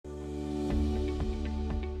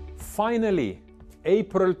Finally,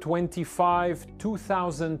 April 25,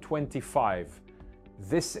 2025.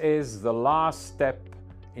 This is the last step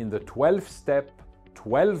in the 12-step,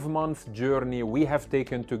 12-month journey we have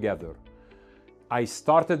taken together. I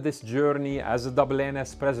started this journey as a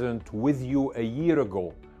AANS president with you a year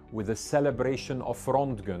ago with the celebration of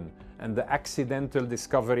Röntgen and the accidental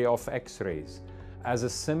discovery of X-rays as a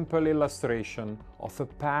simple illustration of a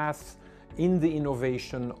path in the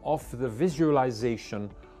innovation of the visualization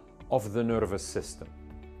of the nervous system.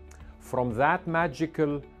 From that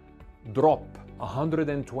magical drop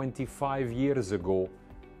 125 years ago,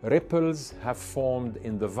 ripples have formed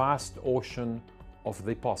in the vast ocean of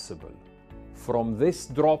the possible. From this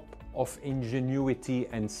drop of ingenuity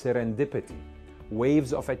and serendipity,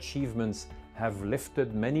 waves of achievements have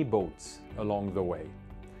lifted many boats along the way.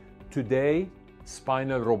 Today,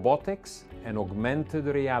 spinal robotics and augmented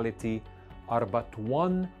reality are but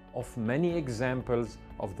one of many examples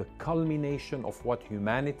of the culmination of what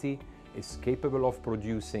humanity is capable of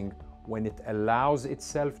producing when it allows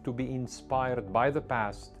itself to be inspired by the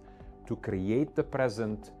past to create the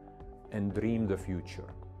present and dream the future.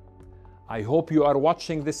 I hope you are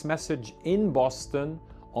watching this message in Boston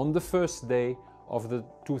on the first day of the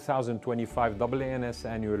 2025 AANS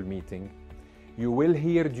annual meeting. You will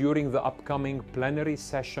hear during the upcoming plenary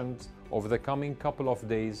sessions of the coming couple of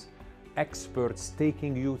days experts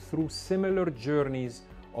taking you through similar journeys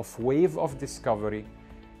of wave of discovery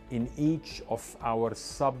in each of our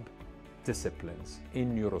sub-disciplines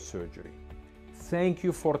in neurosurgery. Thank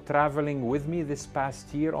you for traveling with me this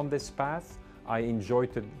past year on this path. I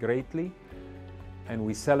enjoyed it greatly, and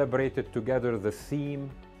we celebrated together the theme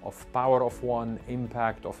of Power of One,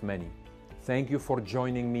 Impact of Many. Thank you for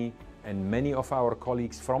joining me and many of our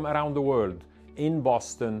colleagues from around the world in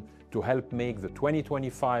Boston to help make the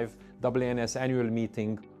 2025 AANS annual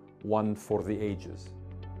meeting one for the ages.